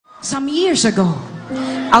Some years ago,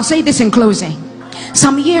 I'll say this in closing.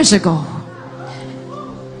 Some years ago,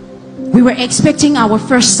 we were expecting our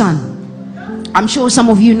first son. I'm sure some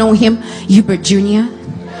of you know him, Uebert Jr.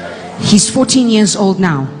 He's 14 years old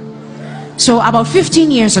now. So about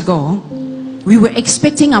 15 years ago, we were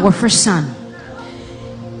expecting our first son.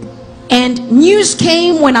 And news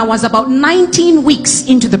came when I was about 19 weeks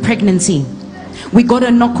into the pregnancy. We got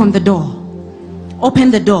a knock on the door.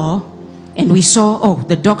 Opened the door, and we saw, oh,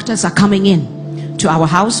 the doctors are coming in to our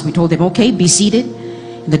house. We told them, okay, be seated.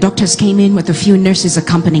 And the doctors came in with a few nurses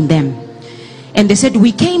accompanying them. And they said,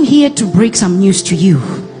 we came here to break some news to you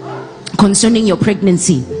concerning your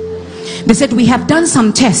pregnancy. They said, we have done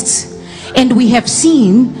some tests and we have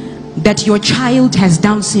seen that your child has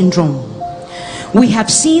Down syndrome. We have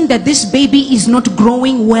seen that this baby is not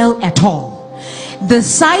growing well at all. The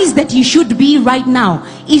size that you should be right now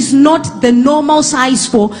is not the normal size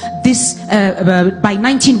for this by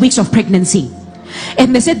 19 weeks of pregnancy.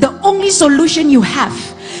 And they said the only solution you have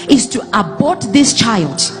is to abort this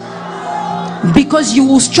child, because you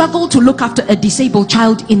will struggle to look after a disabled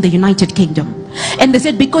child in the United Kingdom. And they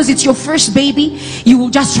said because it's your first baby, you will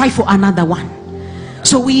just try for another one.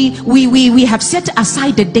 So we have set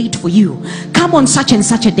aside a date for you. Come on such and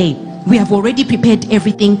such a day. We have already prepared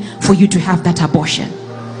everything for you to have that abortion.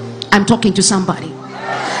 I'm talking to somebody.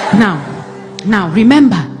 Now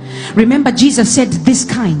remember Jesus said this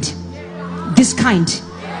kind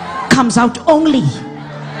comes out only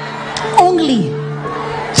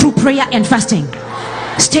through prayer and fasting.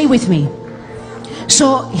 Stay with me.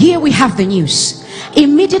 So here we have the news.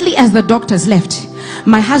 Immediately as the doctors left,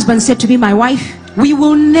 my husband said to me, my wife, we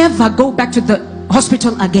will never go back to the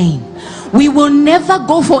hospital again. We will never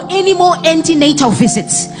go for any more antenatal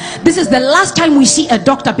visits. This is the last time we see a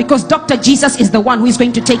doctor, because Dr. Jesus is the one who is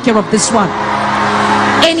going to take care of this one.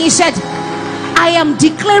 And he said, I am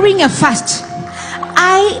declaring a fast.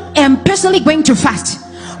 I am personally going to fast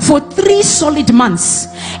for 3 solid months.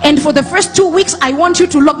 And for the first 2 weeks, I want you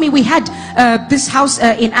to lock me. We had this house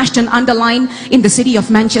in Ashton Underline in the city of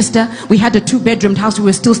Manchester. We had a 2-bedroomed house. We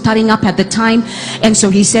were still starting up at the time. And so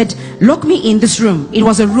he said, lock me in this room. It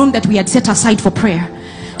was a room that we had set aside for prayer.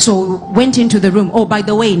 So went into the room. Oh, by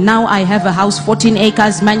the way, now I have a house, 14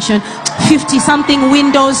 acres, mansion, 50 something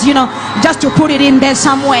windows, you know, just to put it in there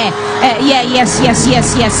somewhere. Yes.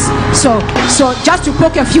 So just to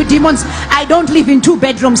poke a few demons, I don't live in 2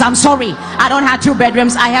 bedrooms. I'm sorry, I don't have 2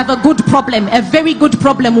 bedrooms. I have a good problem, a very good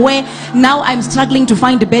problem, where now I'm struggling to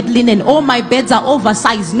find a bed linen. All my beds are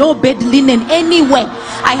oversized, no bed linen anywhere.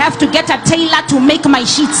 I have to get a tailor to make my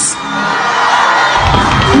sheets.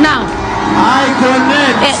 Now I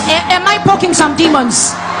connect. Am I poking some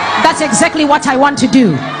demons? That's exactly what I want to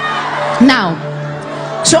do. Now,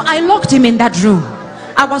 so I locked him in that room.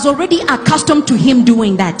 I was already accustomed to him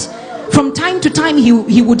doing that. From time to time,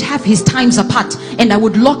 he would have his times apart, and I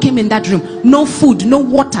would lock him in that room. No food, no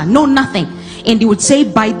water, no nothing. And he would say,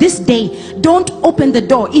 by this day, don't open the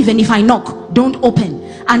door. Even if I knock, don't open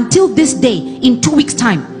until this day. In 2 weeks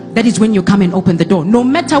time, that is when you come and open the door. No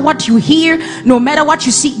matter what you hear, no matter what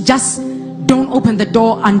you see, just don't open the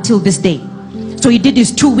door until this day. So he did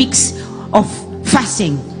his 2 weeks of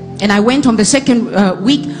fasting, and I went on the second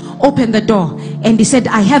week, opened the door, and he said,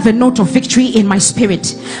 I have a note of victory in my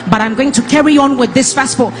spirit, but I'm going to carry on with this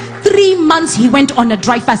fast. For 3 months he went on a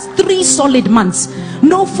dry fast. 3 solid months,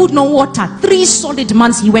 no food, no water. 3 solid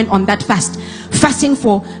months he went on that fast, fasting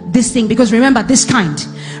for this thing. Because remember this kind,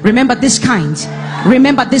 remember this kind,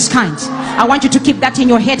 remember this kind. I want you to keep that in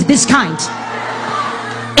your head, this kind.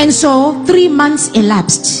 And so 3 months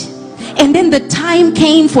elapsed, and then the time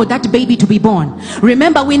came for that baby to be born.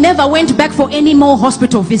 Remember, we never went back for any more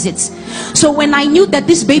hospital visits. So when I knew that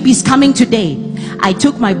this baby is coming today, I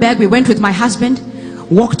took my bag, we went with my husband,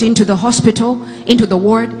 walked into the hospital, into the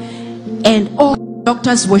ward, and all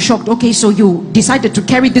doctors were shocked. Okay, so you decided to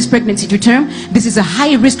carry this pregnancy to term. This is a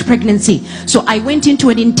high-risk pregnancy. So I went into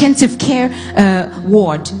an intensive care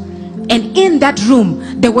ward. And in that room,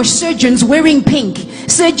 there were surgeons wearing pink,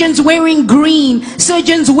 surgeons wearing green,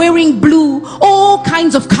 surgeons wearing blue, all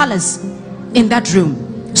kinds of colors in that room.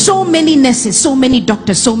 So many nurses, so many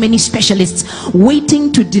doctors, so many specialists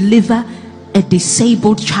waiting to deliver a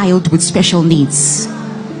disabled child with special needs.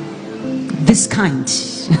 This kind.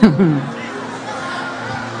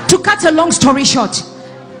 To cut a long story short,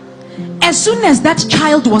 as soon as that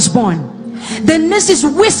child was born, the nurses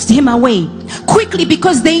whisked him away quickly,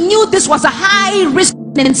 because they knew this was a high-risk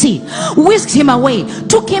pregnancy. Whisked him away,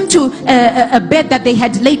 took him to a bed that they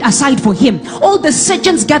had laid aside for him. All the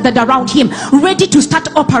surgeons gathered around him, ready to start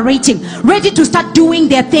operating, ready to start doing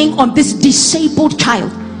their thing on this disabled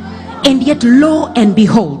child. And yet, lo and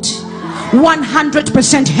behold,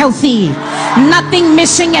 100% healthy, nothing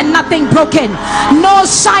missing and nothing broken, no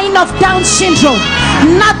sign of Down syndrome,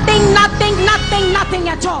 nothing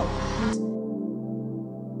at all.